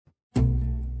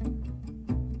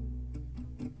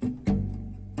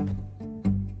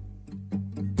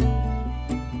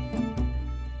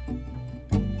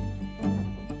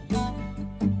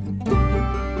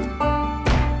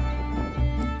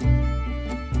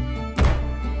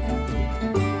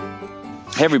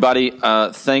Hey, everybody.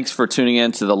 Thanks for tuning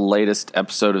in to the latest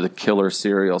episode of the Killer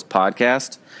Serials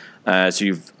podcast. As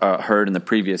you've heard in the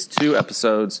previous two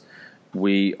episodes,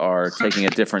 we are taking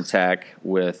a different tack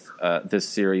with this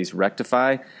series,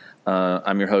 Rectify.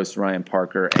 I'm your host, Ryan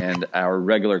Parker, and our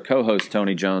regular co-host,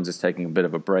 Tony Jones, is taking a bit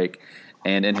of a break.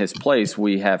 And in his place,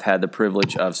 we have had the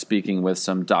privilege of speaking with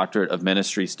some Doctorate of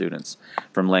Ministry students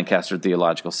from Lancaster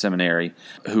Theological Seminary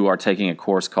who are taking a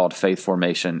course called Faith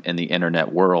Formation in the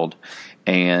Internet World.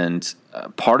 And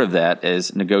part of that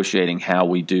is negotiating how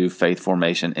we do faith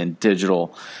formation in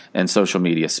digital and social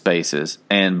media spaces.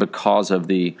 And because of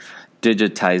the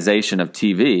digitization of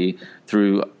TV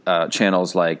through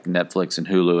channels like Netflix and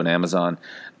Hulu and Amazon,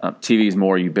 TV is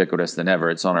more ubiquitous than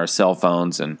ever. It's on our cell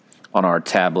phones and on our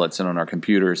tablets and on our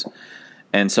computers.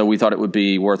 And so we thought it would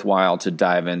be worthwhile to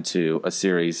dive into a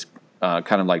series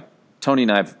kind of like Tony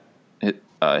and I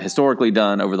have historically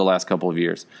done over the last couple of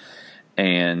years,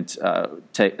 and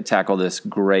tackle this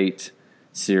great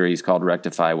series called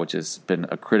Rectify, which has been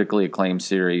a critically acclaimed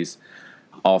series.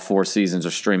 All 4 seasons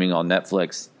are streaming on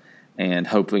Netflix, and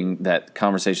hoping that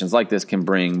conversations like this can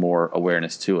bring more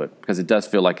awareness to it, because it does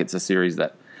feel like it's a series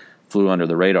that flew under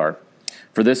the radar.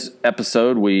 For this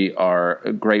episode, we are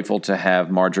grateful to have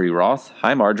Marjorie Roth.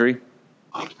 Hi, Marjorie.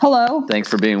 Hello. Thanks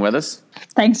for being with us.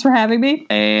 Thanks for having me.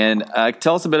 And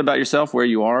tell us a bit about yourself, where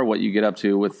you are, what you get up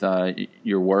to with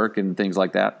your work and things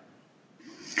like that.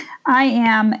 I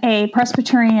am a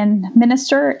Presbyterian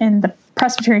minister in the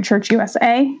Presbyterian Church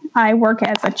USA. I work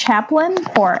as a chaplain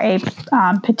for a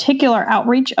particular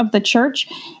outreach of the church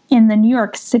in the New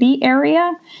York City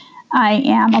area. I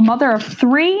am a mother of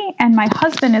 3, and my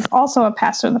husband is also a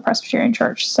pastor of the Presbyterian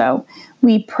Church. So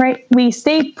we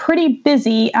stay pretty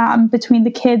busy between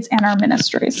the kids and our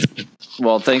ministries.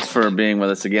 Well, thanks for being with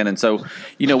us again. And so,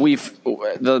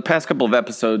 the past couple of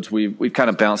episodes, we've kind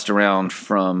of bounced around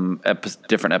from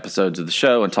different episodes of the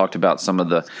show and talked about some of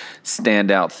the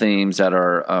standout themes that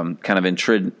are kind of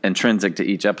intrinsic to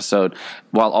each episode,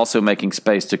 while also making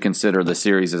space to consider the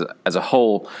series as a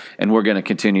whole. And we're going to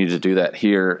continue to do that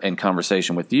here in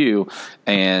conversation with you.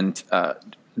 And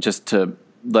just to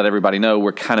let everybody know,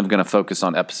 we're kind of going to focus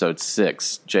on episode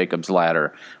 6, Jacob's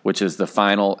Ladder, which is the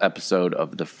final episode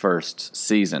of the first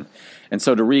season. And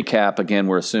so to recap, again,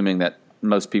 we're assuming that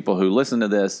most people who listen to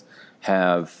this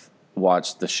have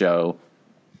watched the show.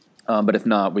 But if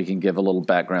not, we can give a little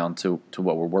background to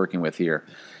what we're working with here.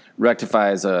 Rectify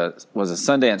was a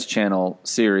Sundance Channel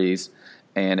series,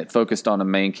 and it focused on a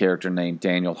main character named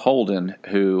Daniel Holden,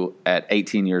 who at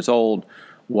 18 years old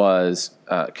was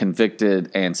convicted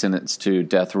and sentenced to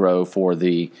death row for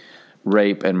the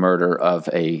rape and murder of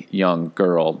a young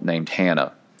girl named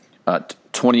Hannah.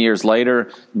 20 years later,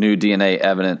 new DNA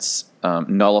evidence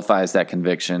nullifies that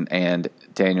conviction, and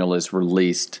Daniel is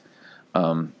released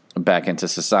back into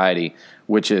society,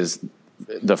 which is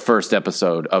the first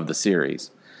episode of the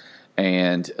series.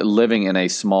 And living in a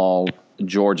small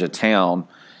Georgia town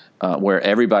where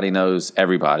everybody knows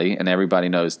everybody, and everybody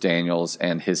knows Daniel's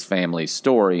and his family's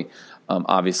story,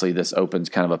 obviously this opens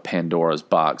kind of a Pandora's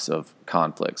box of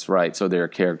conflicts, right? So there are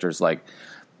characters like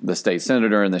the state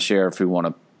senator and the sheriff who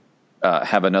want to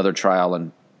have another trial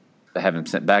and have him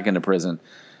sent back into prison.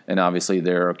 And obviously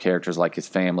there are characters like his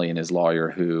family and his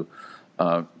lawyer who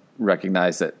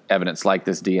recognize that evidence like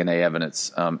this DNA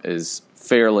evidence is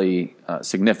fairly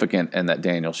significant, and that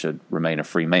Daniel should remain a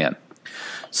free man.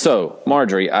 So,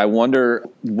 Marjorie, I wonder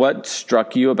what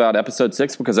struck you about episode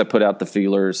 6, because I put out the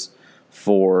feelers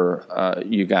for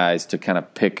you guys to kind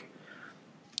of pick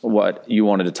what you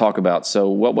wanted to talk about. So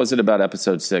what was it about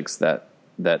episode 6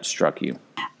 that struck you?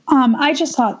 I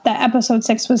just thought that episode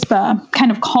 6 was the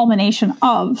kind of culmination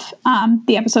of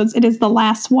the episodes. It is the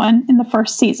last one in the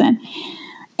first season.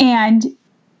 And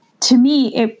to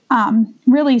me, it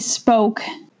really spoke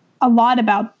a lot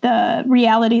about the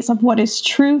realities of what is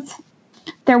truth.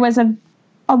 There was a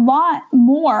lot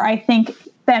more, I think,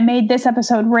 that made this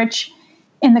episode rich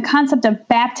in the concept of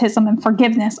baptism and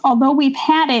forgiveness, although we've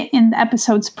had it in the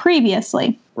episodes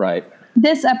previously. Right.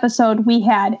 This episode,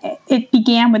 it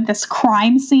began with this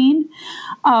crime scene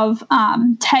of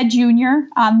Ted Jr.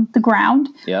 on the ground.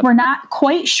 Yep. We're not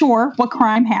quite sure what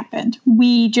crime happened.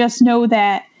 We just know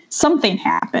that something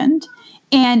happened.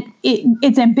 And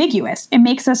it's ambiguous. It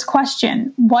makes us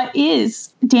question, what is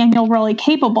Daniel really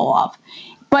capable of?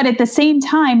 But at the same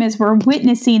time, as we're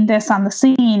witnessing this on the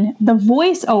scene, the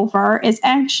voiceover is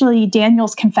actually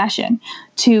Daniel's confession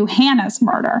to Hannah's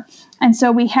murder. And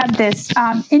so we had this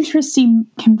interesting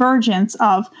convergence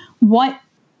of what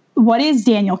is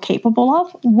Daniel capable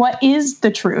of? What is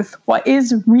the truth? What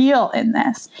is real in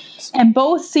this? And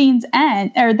both scenes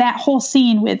end, or that whole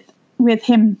scene with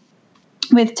him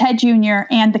with Ted Jr.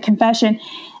 and the confession,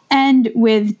 and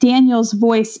with Daniel's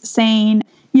voice saying,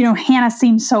 Hannah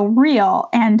seems so real.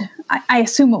 And I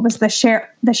assume it was the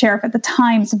sheriff at the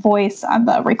time's voice on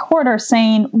the recorder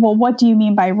saying, well, what do you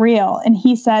mean by real? And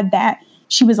he said that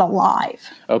she was alive.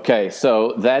 Okay,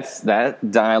 so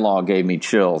that dialogue gave me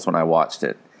chills when I watched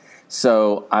it.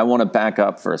 So I want to back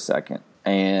up for a second,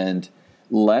 and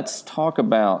let's talk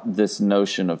about this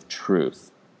notion of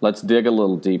truth. Let's dig a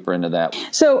little deeper into that.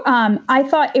 So I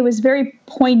thought it was very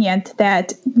poignant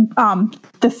that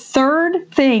the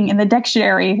third thing in the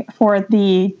dictionary for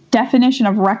the definition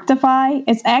of rectify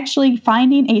is actually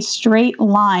finding a straight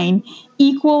line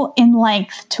equal in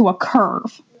length to a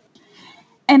curve.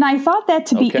 And I thought that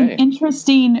to be an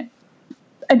interesting...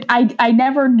 I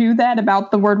never knew that about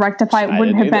the word rectify. It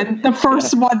wouldn't have been the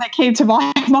first one that came to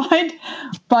my mind,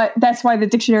 but that's why the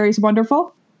dictionary is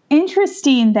wonderful.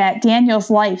 Interesting that Daniel's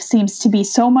life seems to be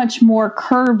so much more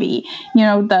curvy.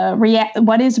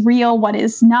 What is real, what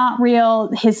is not real,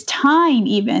 his time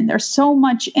even. There's so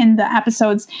much in the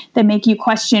episodes that make you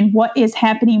question what is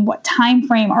happening, what time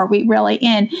frame are we really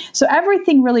in. So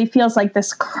everything really feels like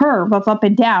this curve of up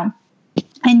and down.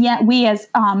 And yet we as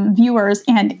viewers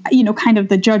and, kind of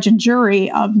the judge and jury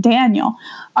of Daniel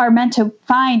are meant to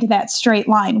find that straight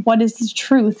line. What is the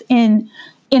truth in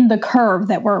the curve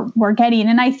that we're getting?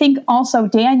 And I think also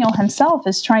Daniel himself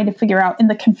is trying to figure out in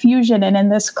the confusion and in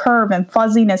this curve and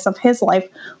fuzziness of his life,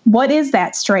 what is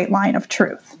that straight line of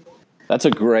truth? That's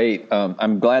a great,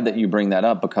 I'm glad that you bring that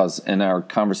up, because in our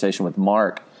conversation with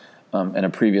Mark in a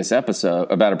previous episode,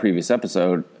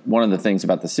 one of the things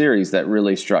about the series that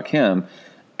really struck him,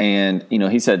 and,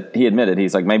 he admitted,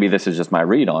 he's like, maybe this is just my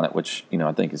read on it, which,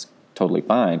 I think is totally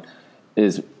fine,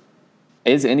 is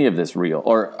any of this real?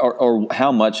 Or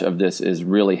how much of this is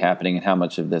really happening, and how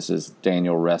much of this is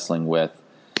Daniel wrestling with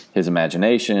his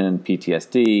imagination,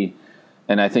 PTSD?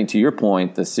 And I think, to your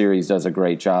point, the series does a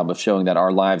great job of showing that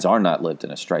our lives are not lived in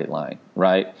a straight line,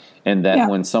 right? And that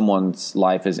when someone's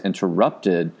life is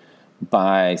interrupted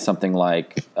by something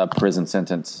like a prison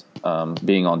sentence,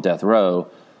 being on death row,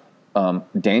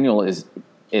 Daniel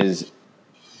is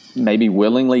maybe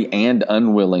willingly and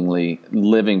unwillingly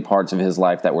living parts of his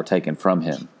life that were taken from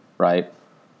him, right?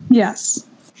 Yes.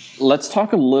 Let's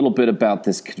talk a little bit about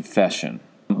this confession,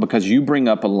 because you bring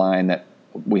up a line that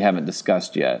we haven't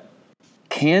discussed yet.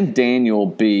 Can Daniel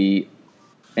be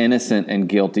innocent and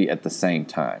guilty at the same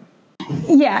time?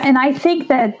 Yeah, and I think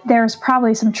that there's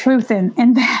probably some truth in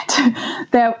that.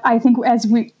 That I think as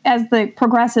the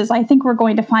progresses, I think we're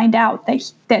going to find out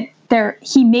that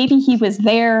maybe he was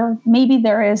there. Maybe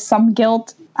there is some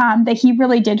guilt that he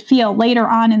really did feel. Later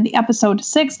on in the episode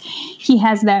 6, he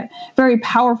has that very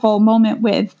powerful moment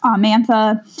with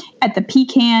Mantha at the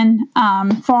pecan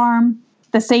farm,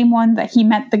 the same one that he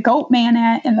met the goat man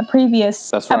at in the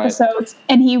previous episodes.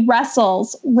 And he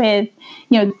wrestles with,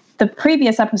 the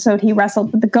previous episode, he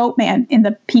wrestled with the goat man in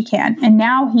the pecan, and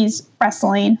now he's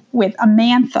wrestling with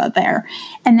Amantha there.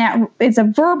 And that is a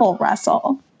verbal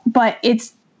wrestle, but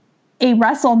it's a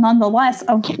wrestle nonetheless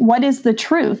of what is the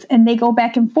truth. And they go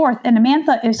back and forth, and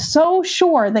Amantha is so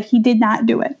sure that he did not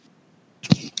do it.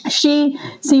 She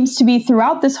seems to be,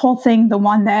 throughout this whole thing, the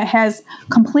one that has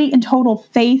complete and total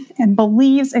faith and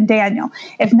believes in Daniel.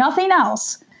 If nothing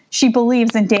else, she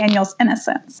believes in Daniel's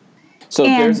innocence. So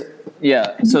I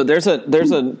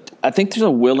think there's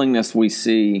a willingness we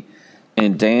see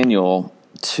in Daniel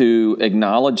to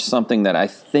acknowledge something that I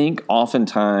think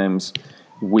oftentimes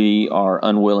we are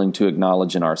unwilling to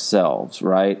acknowledge in ourselves,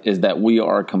 right? Is that we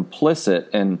are complicit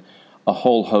in a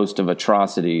whole host of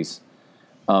atrocities.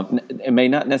 It may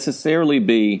not necessarily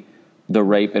be the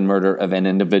rape and murder of an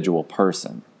individual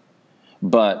person,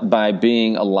 but by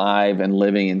being alive and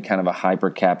living in kind of a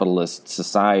hyper-capitalist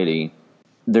society,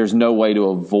 there's no way to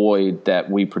avoid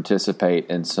that we participate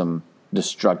in some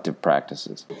destructive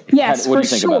practices. Yes, what do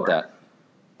you think about that?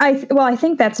 I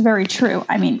think that's very true.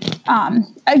 I mean,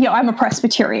 I'm a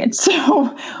Presbyterian,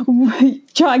 so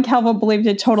John Calvin believed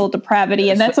in total depravity,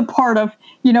 and that's a part of,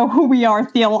 who we are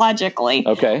theologically.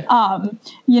 Okay.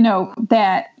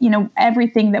 That,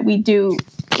 everything that we do,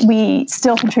 we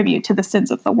still contribute to the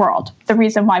sins of the world. The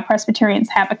reason why Presbyterians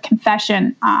have a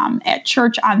confession at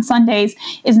church on Sundays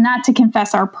is not to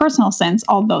confess our personal sins,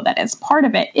 although that is part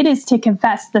of it. It is to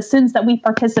confess the sins that we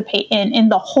participate in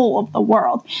the whole of the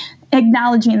world,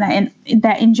 acknowledging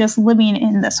that in just living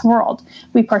in this world,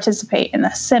 we participate in the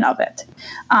sin of it.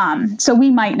 So we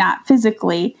might not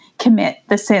physically commit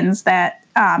the sins that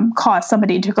cause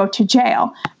somebody to go to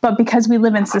jail, but because we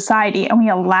live in society and we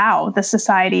allow the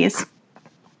society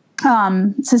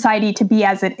to be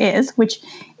as it is, which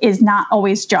is not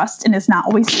always just and is not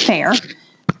always fair,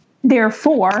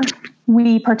 therefore,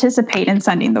 we participate in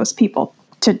sending those people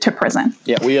to prison.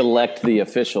 Yeah, we elect the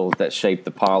officials that shape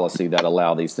the policy that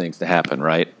allow these things to happen,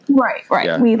 right? Right.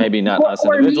 Yeah. Maybe not us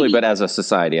individually, but as a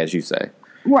society, as you say.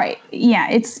 Right.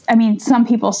 Yeah. Some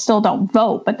people still don't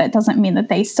vote, but that doesn't mean that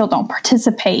they still don't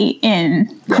participate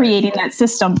in creating that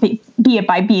system, be it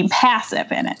by being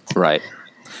passive in it. Right.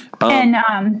 And,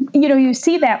 you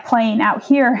see that playing out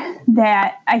here,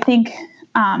 that I think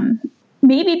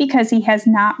maybe because he has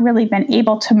not really been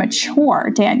able to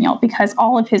mature, Daniel, because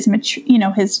all of his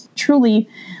his truly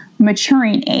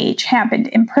maturing age happened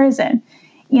in prison.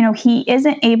 He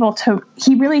isn't able to,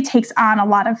 he really takes on a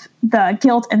lot of the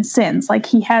guilt and sins. Like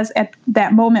he has at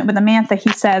that moment with Amantha,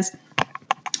 he says,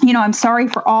 I'm sorry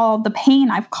for all the pain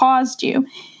I've caused you.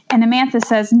 And Amantha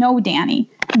says, no, Danny,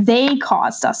 they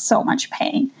caused us so much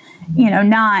pain,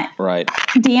 not right.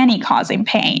 Danny causing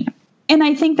pain. And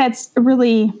I think that's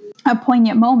really a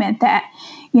poignant moment that,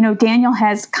 Daniel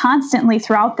has constantly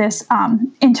throughout this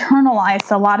internalized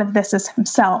a lot of this as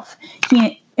himself.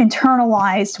 He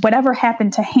internalized whatever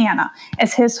happened to Hannah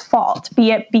as his fault,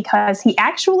 be it because he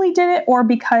actually did it or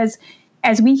because,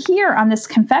 as we hear on this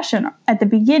confession at the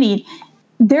beginning,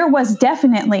 there was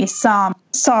definitely some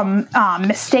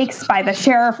mistakes by the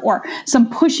sheriff or some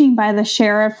pushing by the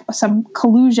sheriff, some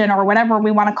collusion or whatever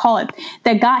we want to call it,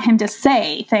 that got him to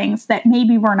say things that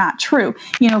maybe were not true.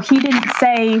 He didn't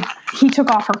say he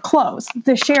took off her clothes.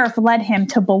 The sheriff led him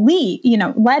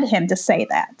to say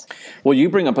that. Well, you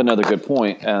bring up another good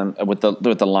point with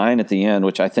the line at the end,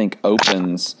 which I think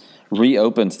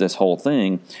reopens this whole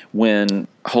thing when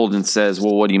Holden says,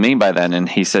 well, what do you mean by that? And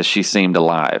he says she seemed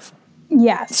alive.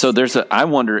 Yes. So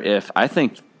I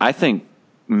think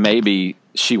maybe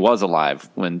she was alive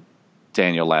when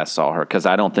Daniel last saw her, because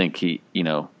I don't think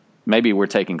maybe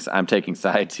I'm taking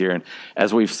sides here. And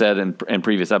as we've said in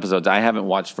previous episodes, I haven't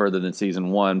watched further than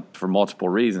season 1 for multiple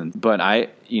reasons, but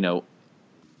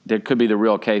there could be the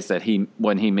real case that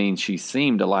when he means she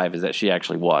seemed alive is that she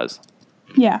actually was.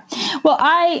 Yeah. Well,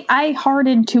 I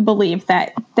harden to believe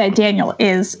that Daniel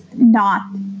is not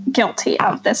guilty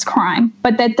of this crime,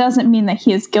 but that doesn't mean that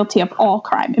he is guilty of all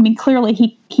crime. I mean, clearly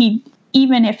he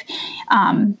even if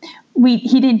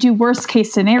he didn't do worst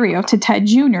case scenario to Ted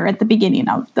Jr. at the beginning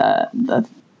of the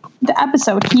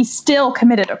episode, he still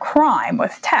committed a crime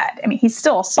with Ted. I mean, he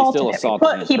still assaulted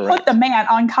him. He put the man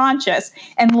unconscious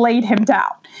and laid him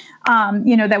down.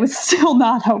 That was still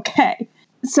not okay.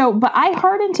 So, but I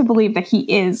harden to believe that he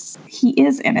is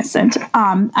innocent.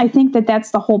 I think that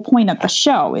that's the whole point of the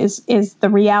show is the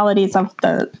realities of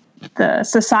the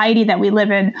society that we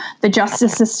live in, the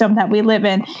justice system that we live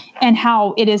in, and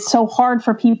how it is so hard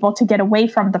for people to get away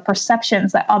from the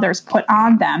perceptions that others put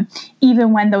on them,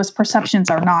 even when those perceptions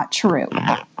are not true.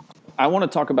 I want to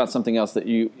talk about something else that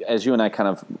as you and I kind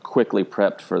of quickly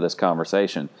prepped for this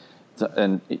conversation,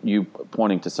 and you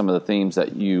pointing to some of the themes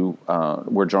that you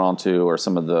were drawn to, or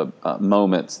some of the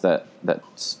moments that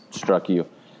struck you.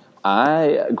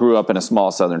 I grew up in a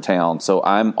small southern town, so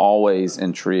I'm always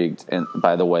intrigued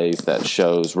by the ways that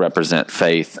shows represent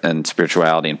faith and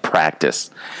spirituality and practice.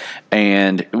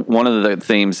 And one of the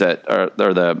themes that are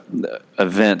the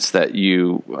events that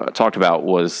you talked about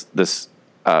was this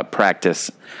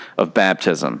practice of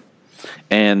baptism.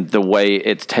 And the way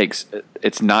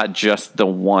it's not just the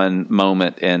one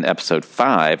moment in episode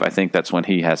 5. I think that's when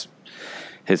he has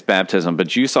his baptism.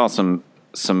 But you saw some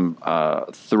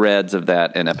threads of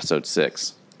that in episode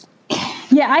 6.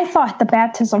 Yeah, I thought the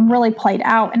baptism really played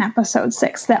out in episode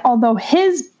 6. That although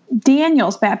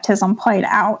Daniel's baptism played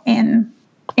out in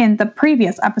the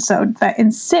previous episode, that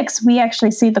in 6 we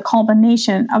actually see the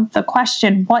culmination of the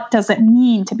question: what does it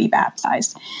mean to be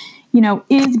baptized?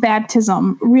 Is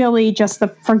baptism really just the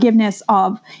forgiveness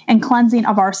of and cleansing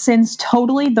of our sins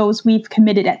totally, those we've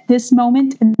committed at this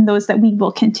moment and those that we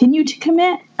will continue to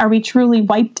commit? Are we truly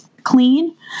wiped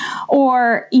clean?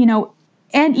 Or,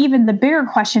 and even the bigger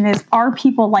question is, are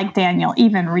people like Daniel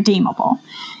even redeemable?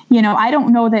 I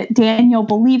don't know that Daniel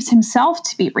believes himself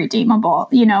to be redeemable.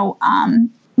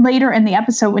 Later in the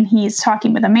episode when he's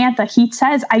talking with Amantha, he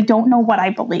says, I don't know what I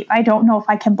believe. I don't know if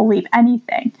I can believe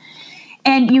anything.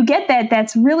 And you get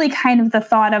that's really kind of the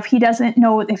thought of he doesn't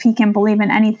know if he can believe in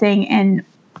anything, and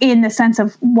in the sense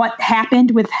of what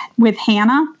happened with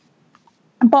Hannah,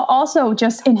 but also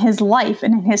just in his life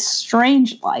and in his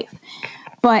strange life.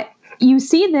 But you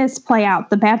see this play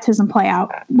out, the baptism play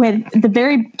out, with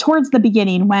towards the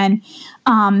beginning when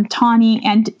Tawny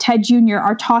and Ted Jr.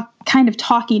 are kind of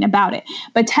talking about it.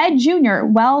 But Ted Jr.,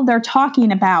 while they're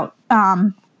talking about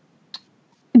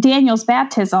Daniel's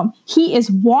baptism, he is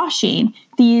washing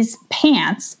these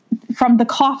pants from the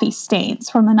coffee stains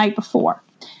from the night before.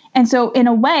 And so in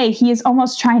a way, he is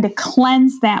almost trying to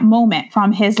cleanse that moment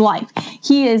from his life.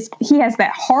 He has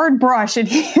that hard brush and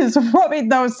he is rubbing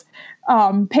those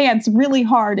pants really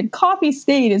hard, and coffee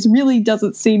stain really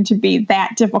doesn't seem to be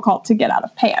that difficult to get out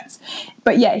of pants.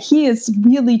 But yeah, he is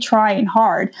really trying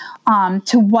hard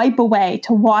to wipe away,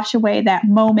 to wash away that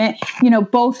moment,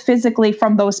 both physically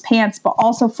from those pants, but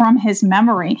also from his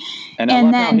memory. And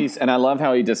I love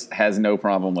how he just has no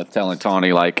problem with telling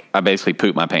Tawny, like, I basically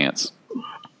pooped my pants.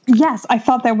 Yes, I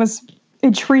thought that was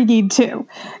intriguing too.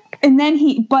 And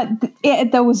then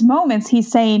at those moments,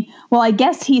 he's saying, well, I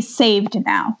guess he's saved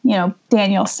now.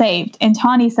 Daniel saved. And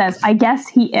Tawny says, I guess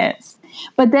he is.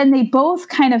 But then they both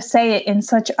kind of say it in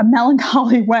such a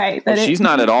melancholy way that she's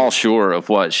not at all sure of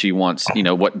what she wants,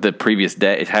 what the previous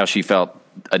day, how she felt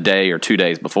a day or 2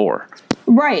 days before.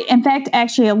 Right. In fact,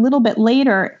 actually, a little bit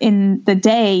later in the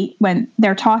day when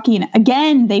they're talking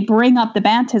again, they bring up the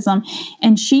baptism,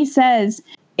 and she says,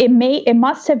 it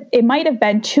might have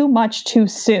been too much too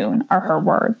soon, are her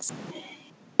words.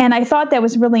 And I thought that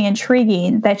was really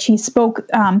intriguing that she spoke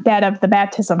that of the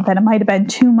baptism, that it might have been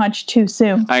too much too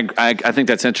soon. I think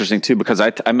that's interesting too, because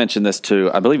I mentioned this to,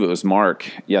 I believe it was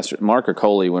Mark or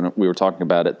Coley when we were talking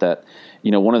about it, that,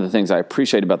 one of the things I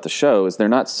appreciate about the show is they're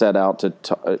not set out to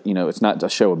it's not a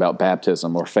show about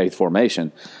baptism or faith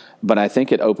formation, but I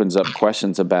think it opens up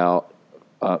questions about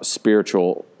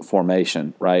spiritual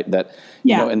formation, right? That,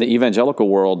 in the evangelical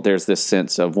world, there's this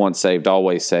sense of once saved,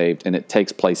 always saved, and it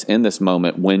takes place in this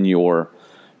moment when you're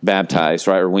baptized,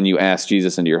 right? Or when you ask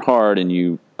Jesus into your heart and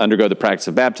you undergo the practice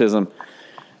of baptism.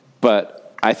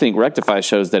 But I think Rectify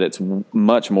shows that it's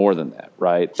much more than that,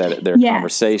 right? That there are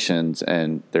conversations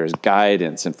and there's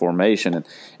guidance and formation.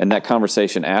 And that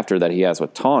conversation after that he has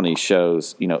with Tawny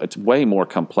shows, it's way more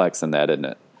complex than that, isn't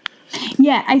it?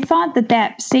 Yeah, I thought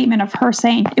that statement of her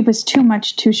saying it was too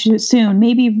much too soon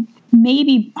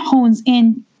maybe hones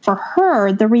in for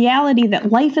her the reality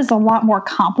that life is a lot more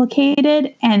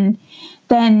complicated and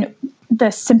than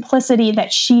the simplicity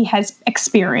that she has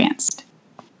experienced.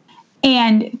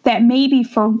 And that maybe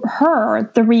for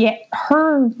her,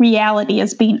 her reality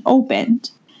is being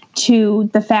opened to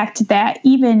the fact that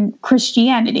even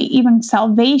Christianity, even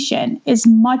salvation is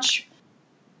much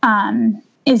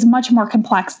more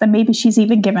complex than maybe she's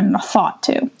even given a thought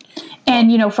to.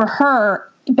 And, for her,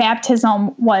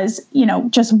 baptism was,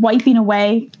 just wiping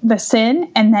away the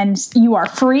sin, and then you are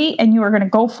free and you are going to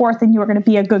go forth and you are going to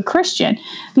be a good Christian,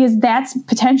 because that's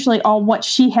potentially all what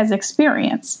she has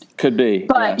experienced. Could be.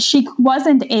 But she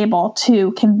wasn't able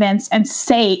to convince and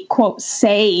say, quote,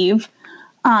 save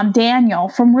Daniel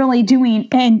from really doing,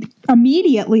 and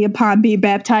immediately upon being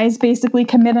baptized, basically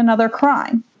commit another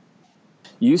crime.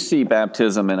 You see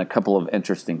baptism in a couple of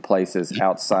interesting places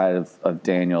outside of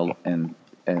Daniel and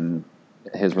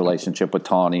his relationship with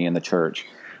Tawny and the church.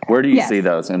 Where do you see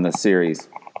those in the series?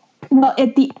 Well,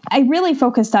 I really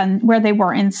focused on where they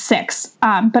were in 6,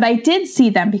 but I did see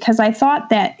them because I thought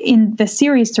that in the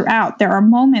series throughout, there are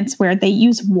moments where they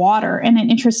use water in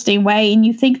an interesting way, and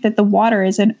you think that the water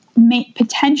is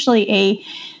potentially a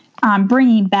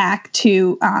bringing back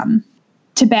to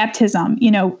baptism.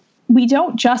 We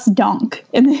don't just dunk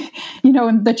in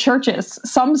the churches.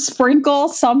 Some sprinkle,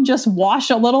 some just wash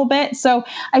a little bit. So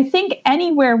I think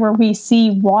anywhere where we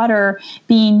see water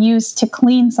being used to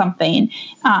clean something,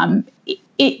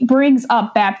 it brings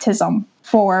up baptism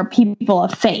for people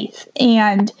of faith.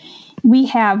 And we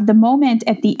have the moment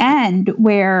at the end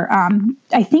where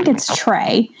I think it's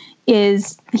Trey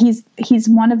he's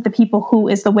one of the people who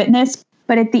is the witness.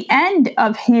 But at the end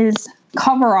of his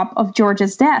cover up of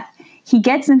George's death, he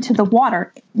gets into the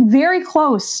water very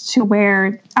close to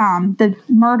where the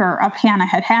murder of Hannah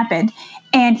had happened,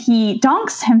 and he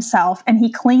dunks himself and he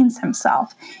cleans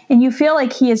himself. And you feel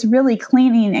like he is really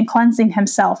cleaning and cleansing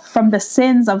himself from the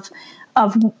sins of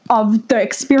the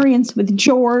experience with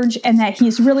George, and that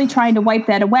he's really trying to wipe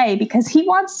that away because he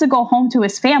wants to go home to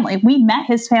his family. We met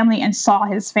his family and saw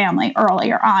his family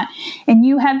earlier on. And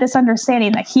you have this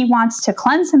understanding that he wants to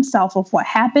cleanse himself of what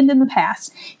happened in the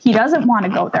past. He doesn't want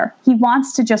to go there. He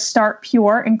wants to just start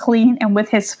pure and clean and with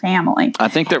his family. I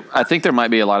think there might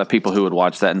be a lot of people who would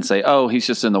watch that and say, "Oh, he's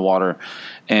just in the water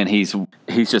and he's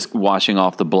just washing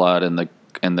off the blood and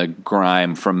the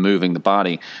grime from moving the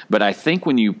body." But I think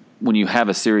when you have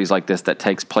a series like this that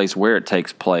takes place where it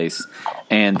takes place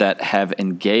and that have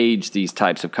engaged these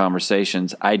types of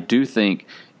conversations, I do think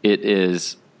it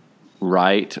is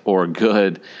right or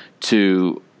good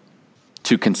to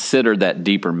consider that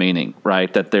deeper meaning,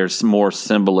 right? That there's more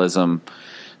symbolism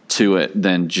to it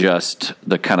than just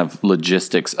the kind of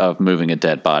logistics of moving a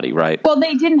dead body, right? Well,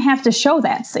 they didn't have to show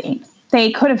that scene.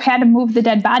 they could have had to move the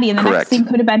dead body, and the next scene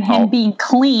could have been him being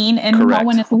clean and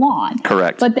mowing his lawn.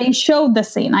 Correct. But they showed the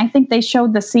scene. I think they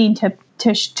showed the scene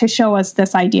to show us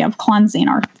this idea of cleansing,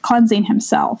 or cleansing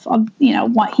himself of,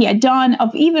 what he had done,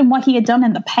 of even what he had done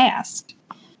in the past.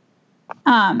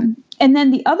 And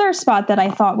then the other spot that I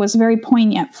thought was very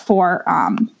poignant for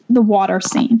the water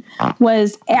scene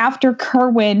was after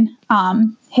Kerwin,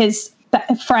 his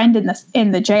friend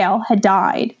in the jail, had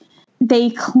died.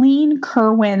 They clean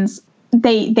Kerwin's.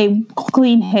 They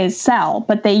clean his cell,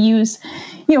 but they use,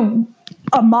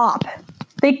 a mop.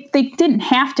 They didn't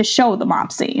have to show the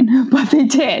mop scene, but they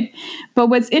did. But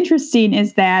what's interesting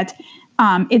is that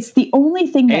it's the only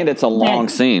thing and it's a long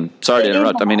scene. Sorry to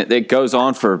interrupt. I mean, it goes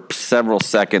on for several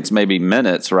seconds, maybe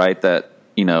minutes, right? That,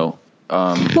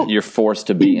 you're forced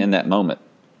to be in that moment.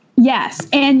 Yes.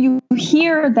 And you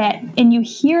hear that, and you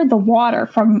hear the water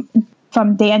from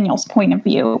Daniel's point of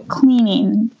view,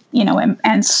 cleaning,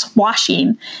 and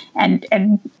swashing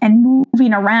and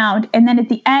moving around. And then at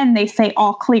the end, they say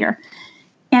all clear.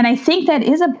 And I think that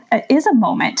is a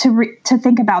moment to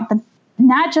think about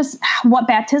not just what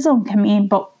baptism can mean,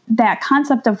 but that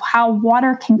concept of how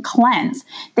water can cleanse.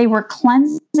 They were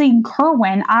cleansing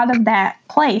Kerwin out of that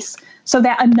place so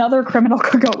that another criminal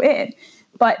could go in.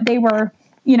 But they were,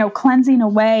 cleansing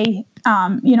away,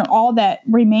 all that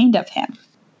remained of him.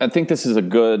 I think this is a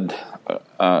good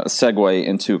segue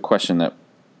into a question that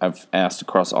I've asked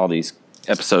across all these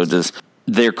episodes. Is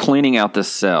they're cleaning out the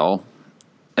cell,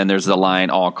 and there's the line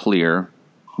 "all clear,"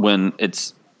 when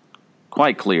it's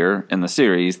quite clear in the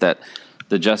series that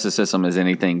the justice system is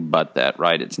anything but that.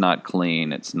 Right? It's not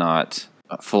clean. It's not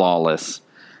flawless.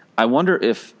 I wonder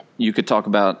if you could talk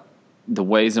about the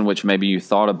ways in which maybe you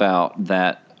thought about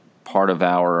that part of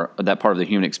the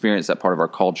human experience, that part of our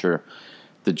culture,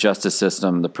 the justice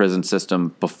system, the prison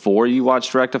system, before you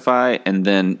watched Rectify, and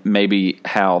then maybe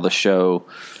how the show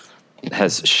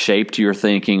has shaped your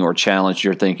thinking or challenged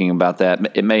your thinking about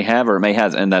that. It may have, or it may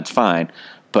has, and that's fine.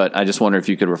 But I just wonder if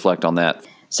you could reflect on that.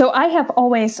 So I have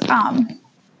always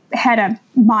had a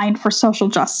mind for social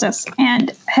justice,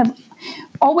 and have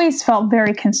always felt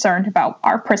very concerned about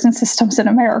our prison systems in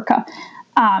America.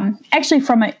 Actually,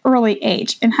 from an early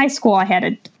age. In high school,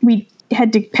 we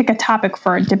had to pick a topic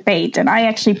for a debate, and I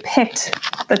actually picked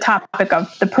the topic of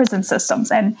the prison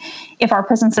systems and if our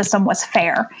prison system was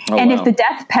fair, if the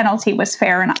death penalty was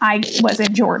fair. And I was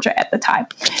in Georgia at the time,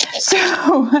 so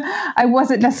I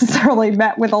wasn't necessarily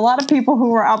met with a lot of people who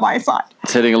were on my side.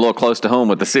 It's hitting a little close to home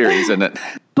with the series, isn't it?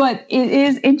 But it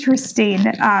is interesting.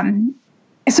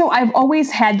 So I've always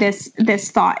had this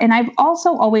thought, and I've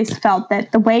also always felt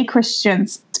that the way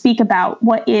Christians speak about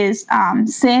what is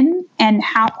sin and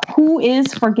who is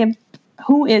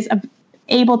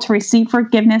able to receive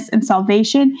forgiveness and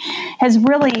salvation has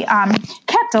really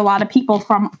kept a lot of people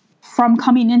from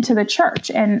coming into the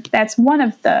church. And that's one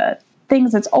of the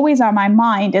things that's always on my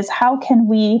mind, is how can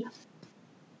we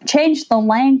change the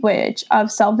language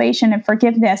of salvation and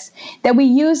forgiveness that we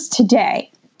use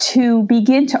today to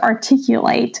begin to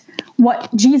articulate what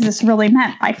Jesus really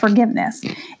meant by forgiveness.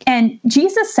 And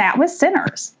Jesus sat with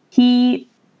sinners. He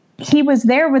was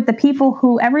there with the people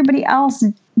who everybody else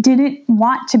didn't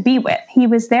want to be with. He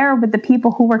was there with the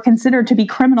people who were considered to be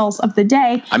criminals of the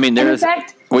day. I mean, Jesus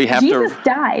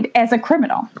died as a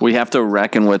criminal. We have to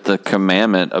reckon with the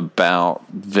commandment about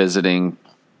visiting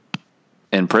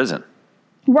in prison.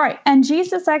 Right. And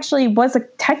Jesus actually was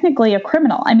technically a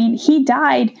criminal. I mean, he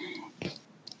died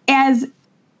as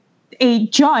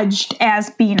judged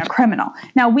as being a criminal.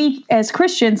 Now, we as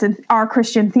Christians in our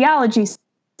Christian theology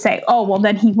say, oh, well,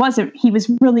 then he was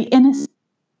really innocent.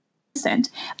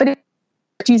 But if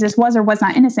Jesus was or was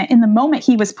not innocent, in the moment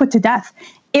he was put to death,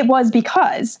 it was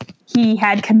because he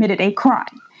had committed a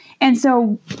crime. And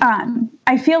so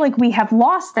I feel like we have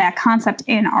lost that concept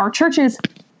in our churches.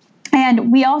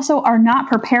 And we also are not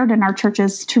prepared in our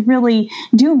churches to really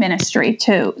do ministry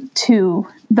to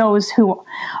those who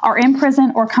are in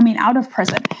prison or coming out of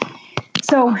prison.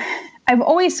 So I've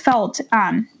always felt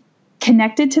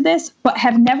connected to this, but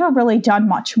have never really done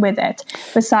much with it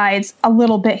besides a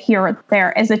little bit here or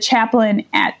there. As a chaplain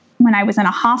when I was in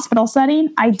a hospital setting,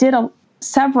 I did have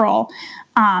several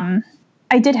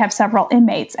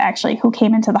inmates actually who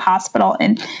came into the hospital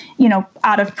and,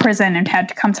 out of prison and had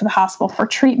to come to the hospital for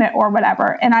treatment or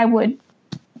whatever. And I would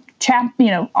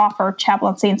offer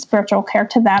chaplaincy and spiritual care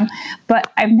to them,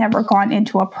 but I've never gone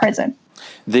into a prison.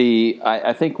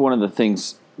 I think one of the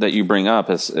things that you bring up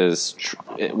is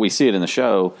we see it in the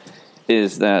show,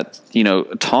 is that,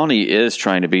 Tawny is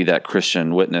trying to be that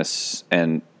Christian witness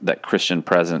and that Christian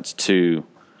presence to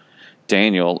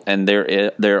Daniel, and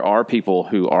there are people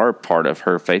who are part of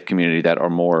her faith community that are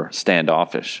more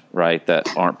standoffish, right? That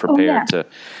aren't prepared to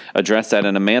address that.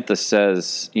 And Amantha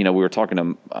says, I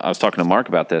was talking to Mark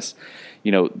about this.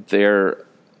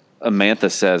 Amantha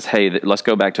says, "Hey, let's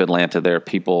go back to Atlanta. There are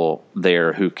people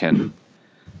there who can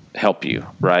help you,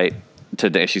 right?"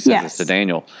 Today, she says this to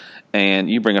Daniel, and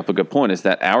you bring up a good point: is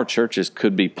that our churches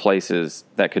could be places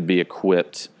that could be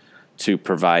equipped to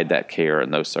provide that care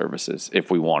and those services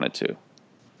if we wanted to.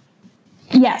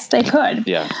 Yes, they could.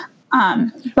 Yeah.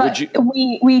 But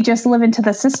we just live into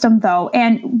the system, though,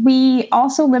 and we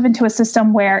also live into a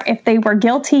system where if they were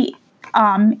guilty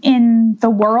in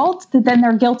the world, then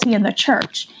they're guilty in the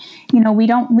church. We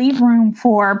don't leave room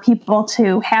for people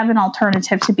to have an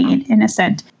alternative to being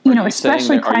innocent.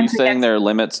 Especially crimes. Are you saying there are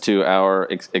limits to our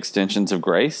extensions of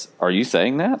grace? Are you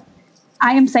saying that?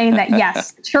 I am saying that,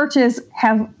 yes, churches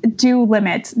do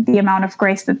limit the amount of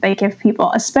grace that they give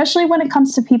people, especially when it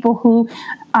comes to people who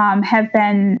have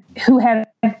been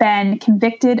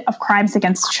convicted of crimes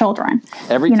against children.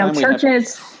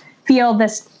 Churches feel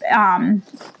this,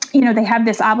 they have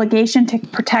this obligation to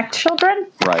protect children.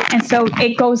 Right. And so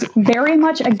it goes very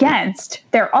much against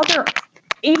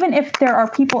even if there are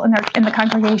people in the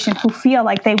congregation who feel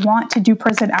like they want to do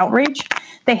prison outreach,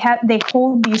 they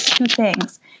hold these two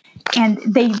things. And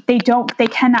they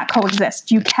cannot coexist.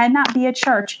 You cannot be a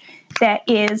church that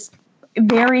is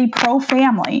very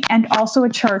pro-family and also a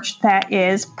church that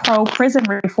is pro-prison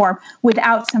reform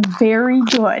without some very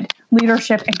good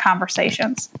leadership and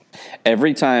conversations.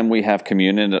 Every time we have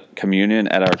communion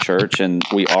at our church and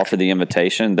we offer the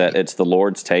invitation that it's the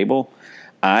Lord's table,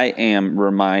 I am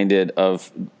reminded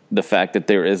of the fact that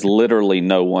there is literally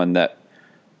no one that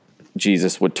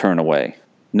Jesus would turn away.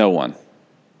 No one.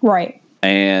 Right.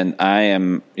 And I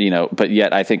am, but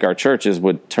yet I think our churches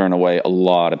would turn away a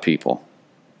lot of people.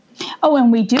 Oh,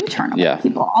 and we do turn away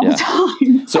people all the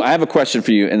time. So I have a question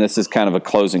for you, and this is kind of a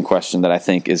closing question that I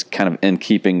think is kind of in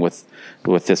keeping with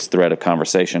this thread of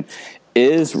conversation.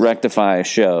 Is Rectify a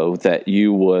show that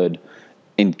you would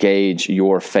engage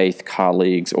your faith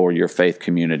colleagues or your faith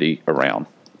community around?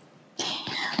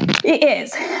 It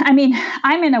is. I mean,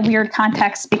 I'm in a weird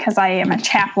context because I am a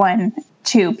chaplain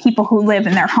to people who live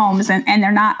in their homes and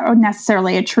they're not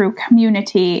necessarily a true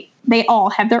community. They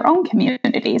all have their own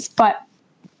communities, but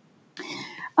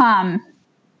I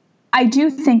do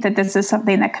think that this is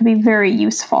something that could be very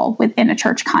useful within a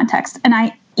church context.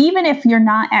 And even if you're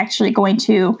not actually going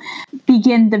to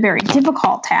begin the very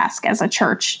difficult task as a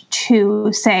church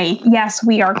to say, yes,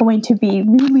 we are going to be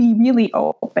really, really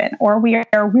open, or we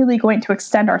are really going to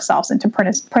extend ourselves into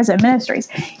prison ministries,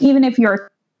 even if you're a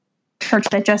church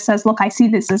that just says, look, I see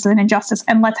this as an injustice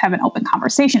and let's have an open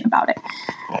conversation about it.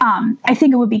 I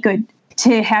think it would be good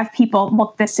to have people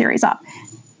look this series up.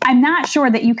 I'm not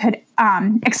sure that you could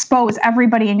expose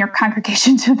everybody in your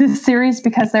congregation to this series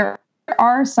because there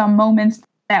are some moments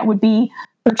that would be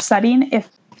church setting.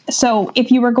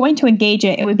 If you were going to engage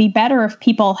it, it would be better if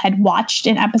people had watched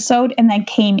an episode and then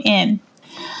came in.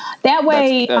 That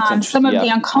way, some of the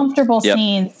uncomfortable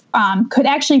scenes could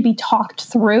actually be talked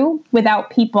through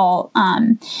without people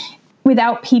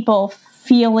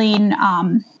feeling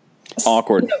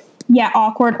awkward.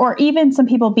 Awkward, or even some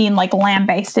people being like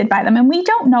lambasted by them. And we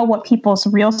don't know what people's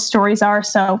real stories are.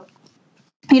 So,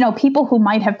 people who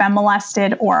might have been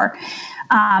molested or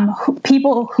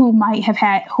people who might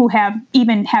have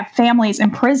even have families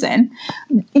in prison,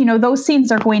 those scenes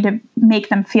are going to make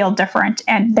them feel different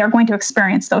and they're going to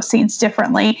experience those scenes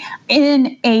differently.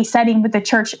 In a setting with the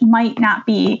church might not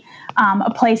be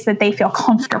a place that they feel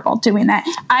comfortable doing that.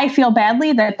 I feel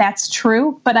badly that that's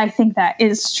true, but I think that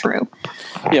is true.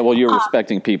 Yeah, well, you're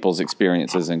respecting people's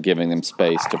experiences and giving them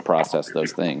space to process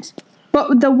those things.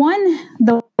 But the one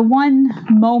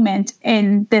moment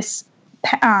in this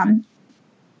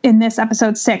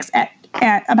episode 6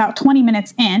 at about 20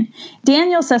 minutes in,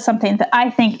 Daniel says something that I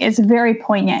think is very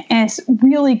poignant and it's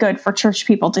really good for church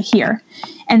people to hear.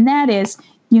 And that is,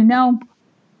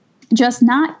 just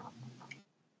not.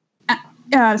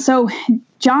 So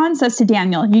John says to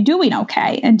Daniel, "You doing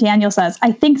okay?" And Daniel says,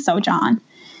 "I think so, John."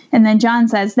 And then John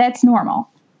says, "That's normal.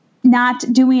 Not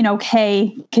doing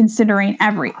okay considering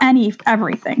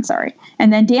everything. Sorry."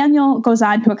 And then Daniel goes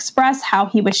on to express how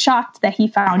he was shocked that he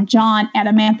found John at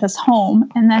Amantha's home,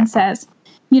 and then says,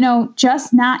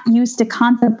 just not used to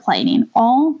contemplating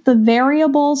all the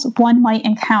variables one might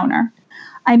encounter.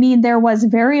 I mean, there was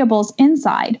variables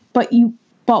inside, but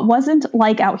wasn't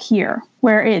like out here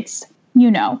where it's,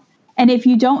 and if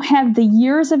you don't have the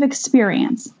years of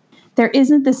experience, there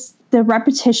isn't the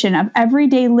repetition of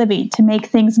everyday living to make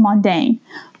things mundane,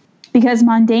 because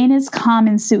mundane is calm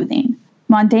and soothing.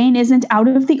 Mundane isn't out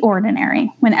of the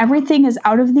ordinary. When everything is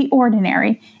out of the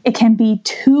ordinary, it can be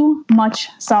too much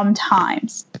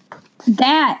sometimes.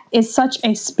 That is such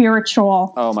a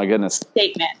spiritual oh my goodness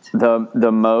statement.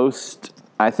 The most,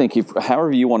 I think,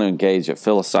 however you want to engage it,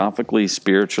 philosophically,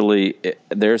 spiritually,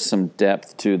 there's some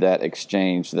depth to that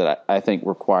exchange that I think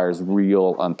requires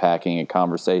real unpacking and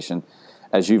conversation,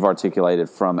 as you've articulated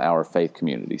from our faith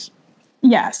communities.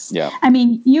 Yes. Yeah. I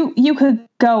mean, you could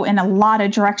go in a lot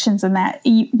of directions in that.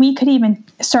 We could even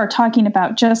start talking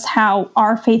about just how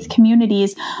our faith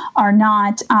communities are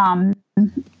not,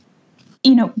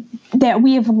 that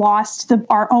we have lost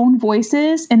our own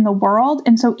voices in the world.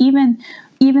 And so even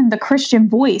the Christian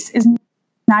voice is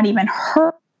not even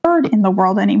heard in the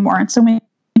world anymore. And so when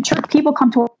church people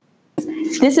come to us,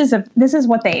 this is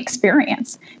what they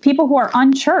experience. People who are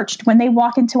unchurched, when they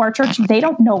walk into our church, they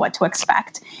don't know what to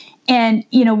expect. And,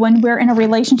 when we're in a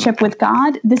relationship with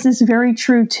God, this is very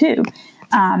true too.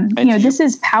 This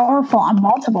is powerful on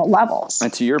multiple levels.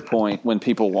 And to your point, when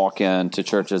people walk into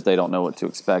churches, they don't know what to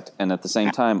expect. And at the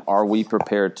same time, are we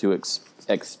prepared to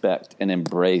expect and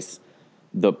embrace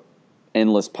the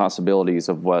endless possibilities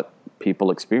of what people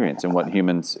experience and what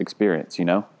humans experience,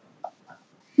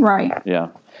 Right. Yeah.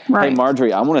 Right. Hey,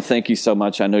 Marjorie, I want to thank you so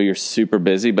much. I know you're super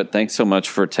busy, but thanks so much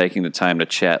for taking the time to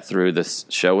chat through this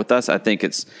show with us. I think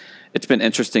it's been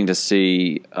interesting to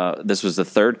see. This was the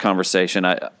third conversation.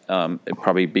 It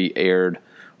probably be aired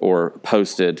or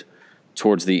posted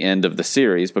towards the end of the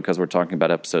series because we're talking about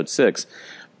episode 6.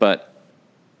 But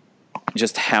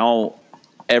just how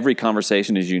every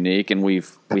conversation is unique, and we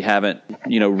haven't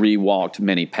rewalked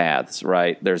many paths.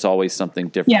 Right? There's always something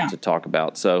different to talk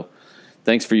about. So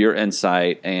thanks for your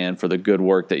insight and for the good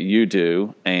work that you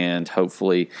do. And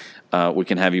hopefully we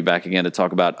can have you back again to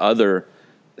talk about other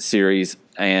series.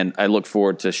 And I look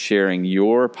forward to sharing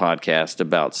your podcast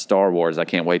about Star Wars. I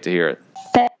can't wait to hear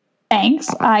it. Thanks.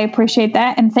 I appreciate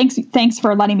that. And thanks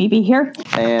for letting me be here.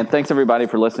 And thanks everybody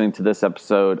for listening to this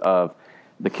episode of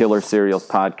the Killer Serials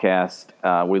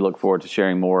podcast. We look forward to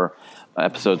sharing more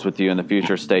episodes with you in the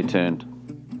future. Stay tuned.